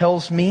what that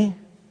tells me?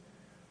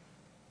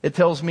 It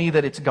tells me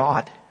that it's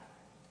God.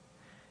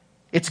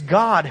 It's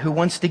God who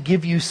wants to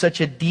give you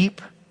such a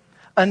deep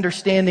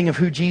understanding of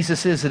who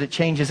Jesus is that it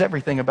changes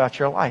everything about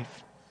your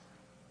life.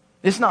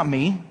 It's not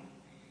me.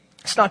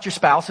 It's not your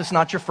spouse. It's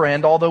not your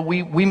friend. Although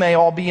we may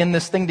all be in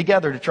this thing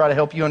together to try to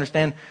help you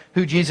understand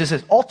who Jesus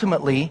is.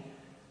 Ultimately,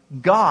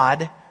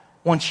 God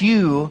wants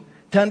you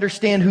to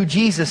understand who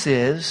Jesus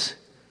is,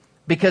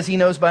 because He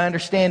knows by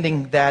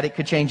understanding that it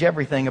could change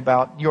everything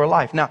about your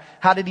life. Now,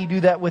 how did He do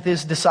that with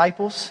His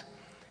disciples?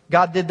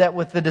 God did that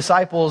with the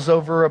disciples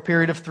over a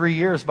period of 3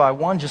 years by,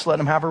 one, just letting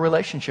them have a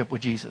relationship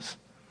with Jesus.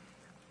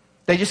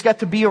 They just got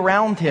to be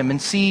around Him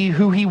and see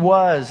who He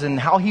was and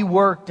how He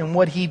worked and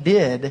what He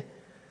did.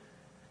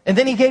 And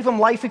then He gave them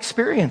life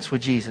experience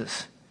with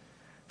Jesus.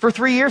 For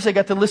 3 years, they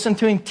got to listen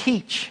to Him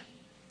teach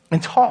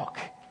and talk.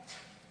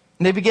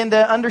 And they began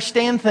to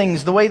understand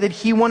things the way that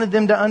He wanted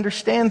them to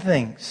understand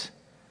things.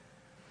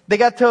 They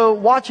got to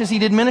watch as He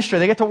did ministry.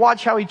 They got to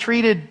watch how He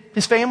treated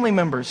His family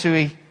members, who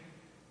He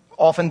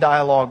often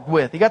dialogued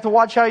with. He got to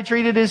watch how He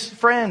treated His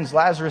friends,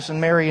 Lazarus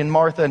and Mary and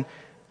Martha, and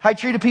how He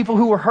treated people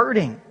who were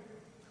hurting.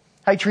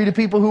 How He treated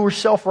people who were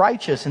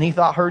self-righteous and He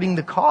thought hurting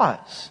the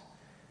cause.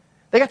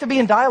 They got to be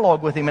in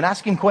dialogue with Him and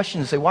ask Him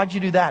questions and say, why'd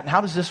you do that? And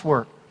how does this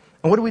work?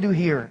 And what do we do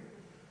here?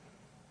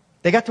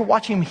 They got to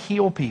watch him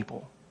heal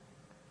people.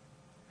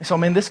 And so,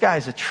 man, this guy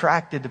is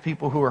attracted to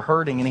people who are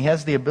hurting, and he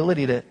has the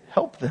ability to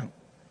help them.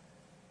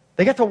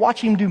 They got to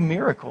watch him do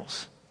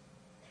miracles.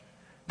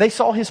 They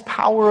saw his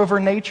power over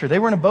nature. They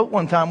were in a boat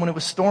one time when it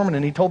was storming,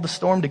 and he told the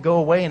storm to go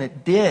away, and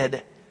it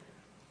did.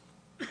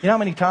 You know how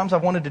many times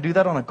I've wanted to do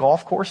that on a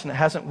golf course and it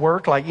hasn't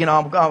worked? Like,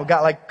 I've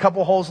got like a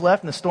couple holes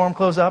left and the storm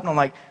closed up and I'm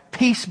like,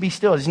 peace be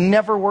still. It's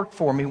never worked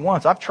for me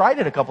once. I've tried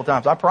it a couple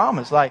times. I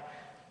promise. Like,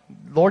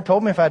 Lord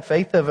told me if I had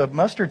faith of a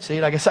mustard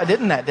seed. I guess I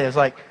didn't that day. It's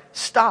like,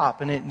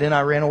 stop. And then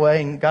I ran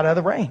away and got out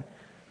of the rain.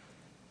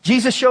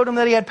 Jesus showed him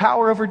that he had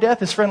power over death.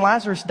 His friend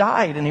Lazarus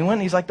died and he went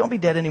and he's like, don't be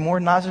dead anymore.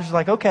 And Lazarus was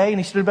like, okay. And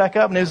he stood back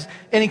up and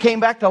he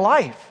came back to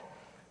life.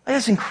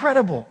 That's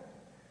incredible.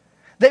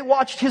 They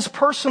watched his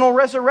personal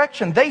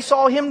resurrection. They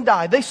saw him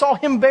die. They saw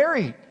him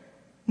buried.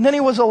 And then he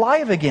was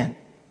alive again.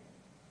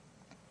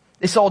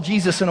 They saw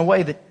Jesus in a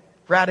way that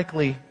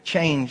radically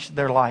changed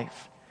their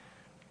life.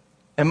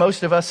 And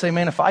most of us say,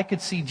 man, if I could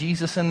see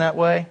Jesus in that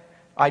way,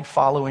 I'd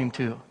follow him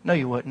too. No,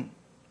 you wouldn't.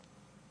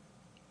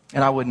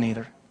 And I wouldn't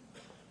either.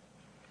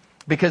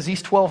 Because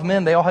these 12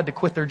 men, they all had to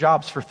quit their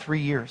jobs for 3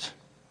 years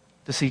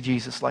to see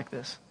Jesus like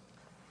this.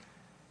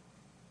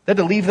 They had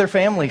to leave their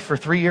family for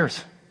 3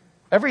 years.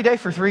 Every day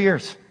for 3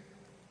 years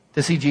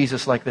to see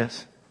Jesus like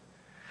this.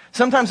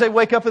 Sometimes they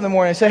wake up in the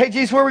morning and say, hey,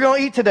 Jesus, where are we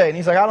going to eat today? And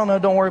he's like, I don't know,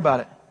 don't worry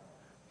about it.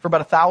 For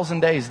about 1,000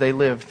 days they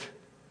lived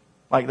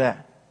like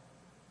that.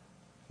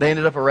 They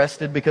ended up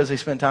arrested because they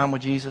spent time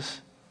with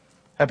Jesus.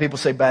 Had people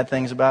say bad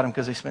things about him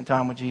because they spent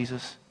time with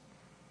Jesus.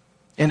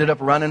 Ended up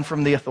running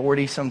from the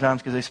authorities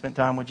sometimes because they spent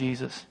time with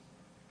Jesus.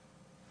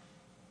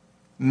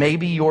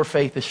 Maybe your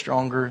faith is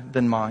stronger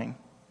than mine.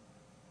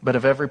 But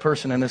of every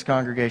person in this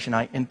congregation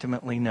I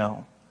intimately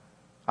know,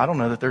 I don't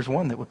know that there's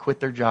one that would quit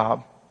their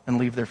job and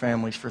leave their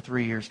families for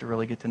 3 years to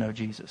really get to know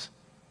Jesus.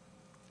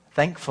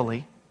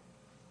 Thankfully,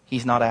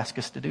 he's not asked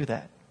us to do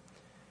that.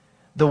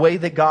 The way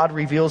that God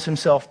reveals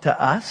himself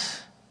to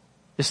us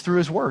is through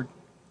his word.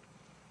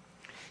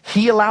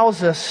 He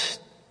allows us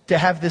to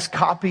have this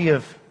copy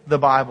of the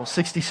Bible,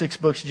 66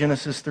 books,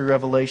 Genesis through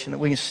Revelation, that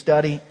we can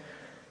study,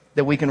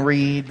 that we can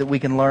read, that we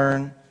can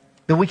learn,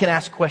 that we can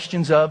ask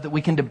questions of, that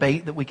we can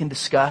debate, that we can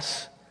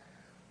discuss.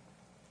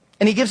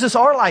 And he gives us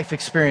our life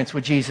experience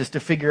with Jesus to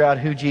figure out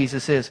who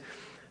Jesus is.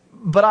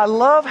 But I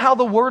love how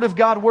the Word of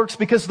God works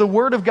because the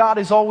Word of God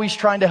is always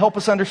trying to help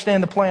us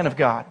understand the plan of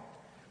God.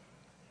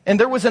 And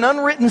there was an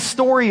unwritten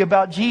story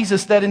about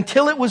Jesus that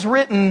until it was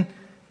written,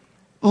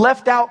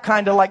 left out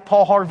kind of like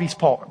Paul Harvey's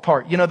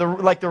part. You know,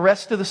 like the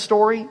rest of the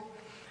story.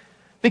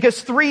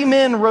 Because 3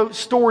 men wrote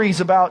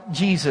stories about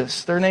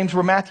Jesus. Their names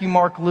were Matthew,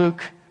 Mark,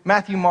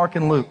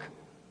 and Luke.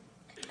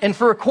 And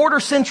for a quarter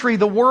century,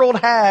 the world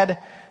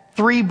had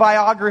 3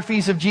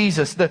 biographies of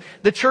Jesus.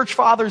 The church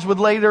fathers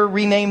would later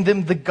rename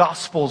them the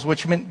Gospels,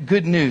 which meant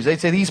good news. They'd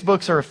say these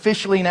books are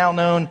officially now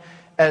known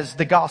as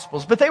the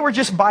Gospels. But they were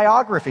just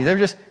biography. They were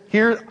just,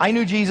 here, I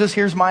knew Jesus,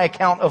 here's my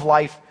account of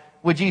life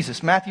with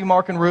Jesus. Matthew,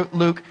 Mark, and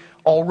Luke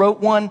all wrote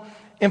one.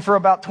 And for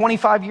about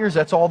 25 years,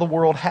 that's all the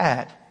world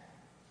had.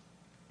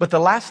 But the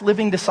last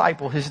living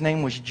disciple, his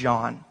name was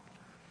John.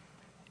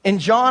 And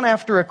John,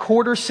 after a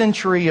quarter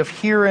century of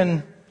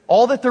hearing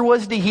all that there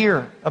was to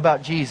hear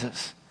about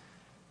Jesus,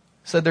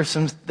 said there's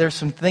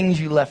some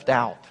things you left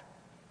out.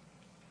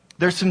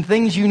 There's some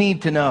things you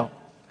need to know.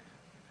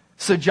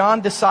 So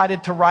John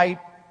decided to write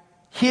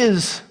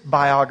his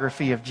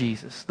biography of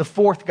Jesus, the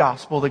 4th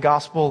gospel, the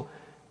Gospel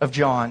of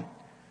John.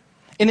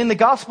 And in the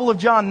Gospel of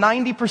John,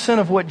 90%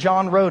 of what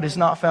John wrote is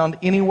not found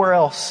anywhere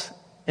else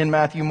in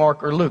Matthew,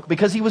 Mark, or Luke,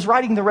 because he was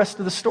writing the rest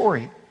of the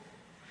story.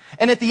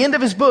 And at the end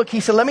of his book, he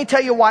said, let me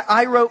tell you why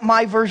I wrote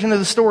my version of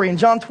the story. In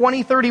John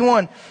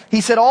 20:31,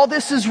 he said, all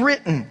this is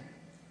written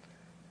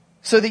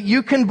so that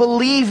you can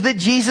believe that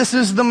Jesus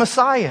is the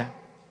Messiah,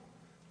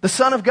 the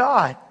Son of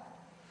God.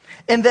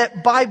 And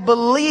that by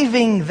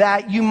believing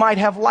that, you might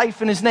have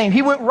life in his name.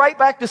 He went right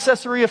back to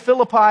Caesarea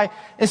Philippi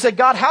and said,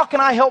 God, how can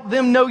I help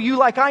them know you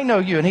like I know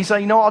you? And he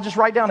said, I'll just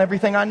write down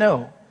everything I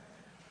know.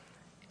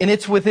 And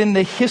it's within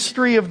the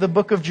history of the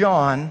book of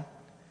John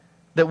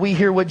that we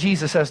hear what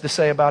Jesus has to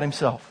say about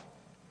himself.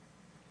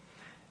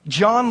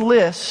 John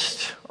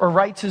lists or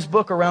writes his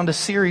book around a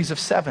series of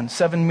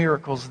 7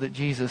 miracles that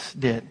Jesus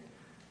did.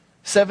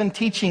 7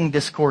 teaching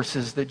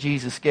discourses that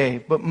Jesus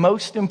gave. But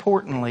most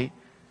importantly,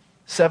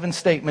 7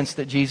 statements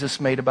that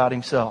Jesus made about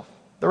himself.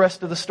 The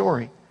rest of the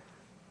story.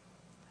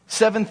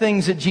 7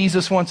 things that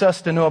Jesus wants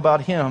us to know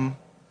about him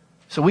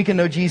so we can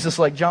know Jesus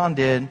like John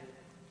did,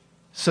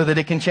 so that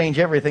it can change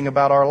everything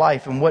about our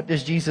life. And what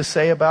does Jesus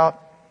say about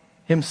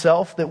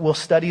himself that we'll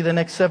study the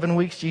next 7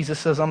 weeks? Jesus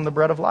says, I'm the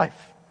bread of life.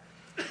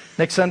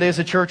 Next Sunday as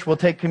a church, we'll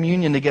take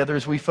communion together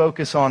as we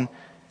focus on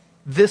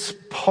this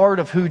part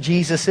of who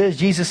Jesus is.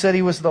 Jesus said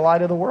he was the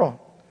light of the world,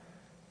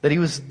 that he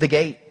was the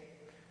gate,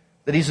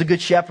 that he's the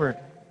good shepherd,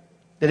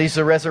 that he's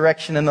the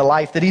resurrection and the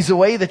life, that he's the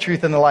way, the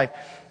truth, and the life,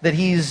 that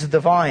he's the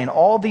vine.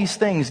 All these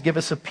things give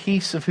us a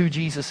piece of who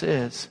Jesus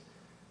is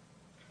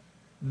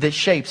that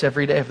shapes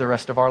every day of the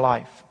rest of our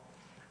life.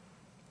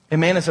 And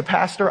man, as a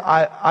pastor,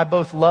 I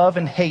both love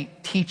and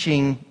hate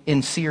teaching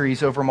in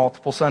series over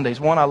multiple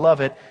Sundays. One, I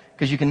love it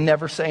because you can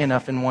never say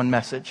enough in one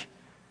message.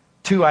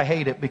 Two, I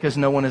hate it because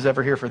no one is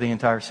ever here for the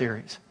entire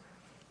series.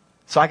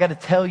 So I got to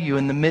tell you,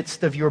 in the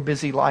midst of your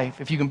busy life,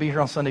 if you can be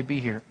here on Sunday, be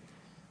here.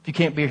 If you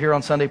can't be here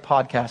on Sunday,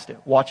 podcast it.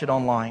 Watch it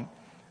online.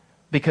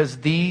 Because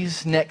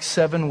these next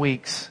 7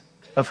 weeks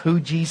of who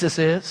Jesus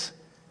is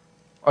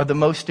are the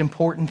most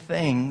important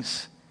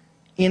things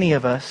any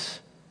of us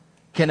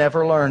can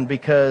ever learn.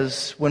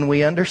 Because when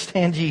we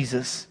understand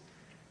Jesus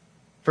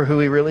for who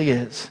he really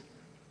is,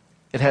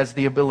 it has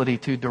the ability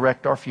to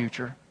direct our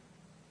future,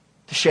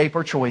 to shape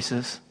our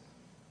choices,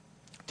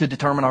 to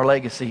determine our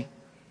legacy,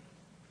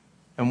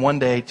 and one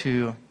day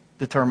to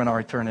determine our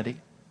eternity.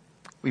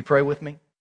 Will you pray with me?